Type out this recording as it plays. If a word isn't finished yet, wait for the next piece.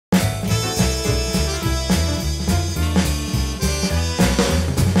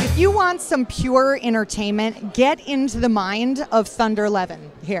want some pure entertainment, get into the mind of Thunder Levin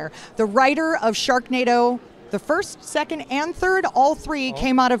here. The writer of Sharknado, the first, second, and third, all three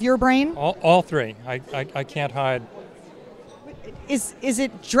came out of your brain? All three. I can't hide. Is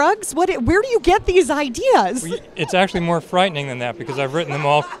it drugs? Where do you get these ideas? It's actually more frightening than that because I've written them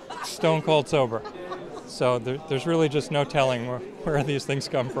all stone cold sober. So there's really just no telling where these things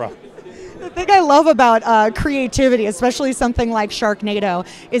come from. The thing I love about creativity, especially something like Sharknado,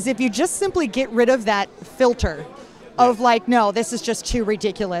 is if you just simply get rid of that filter of like, no, this is just too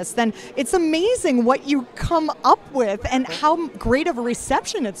ridiculous, then it's amazing what you come up with and how great of a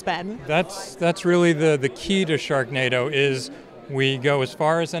reception it's been. That's really the key to Sharknado is we go as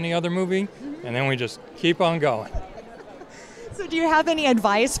far as any other movie, and then we just keep on going. So do you have any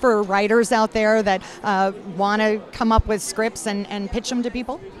advice for writers out there that want to come up with scripts and pitch them to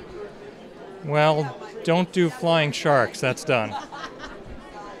people? Well, don't do flying sharks. That's done.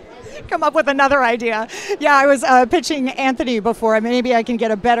 Come up with another idea. Yeah, I was pitching Anthony before. Maybe I can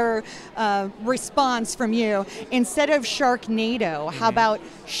get a better response from you. Instead of Sharknado, how about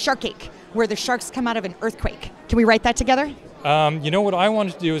Sharkquake, where the sharks come out of an earthquake? Can we write that together? You know what I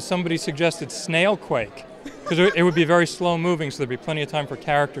wanted to do is somebody suggested Snailquake, because it would be very slow moving, so there'd be plenty of time for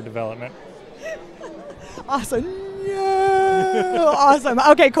character development. Awesome. Yeah. Awesome.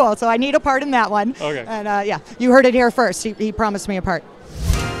 Okay, cool. So I need a part in that one. Okay. And yeah, you heard it here first. He promised me a part.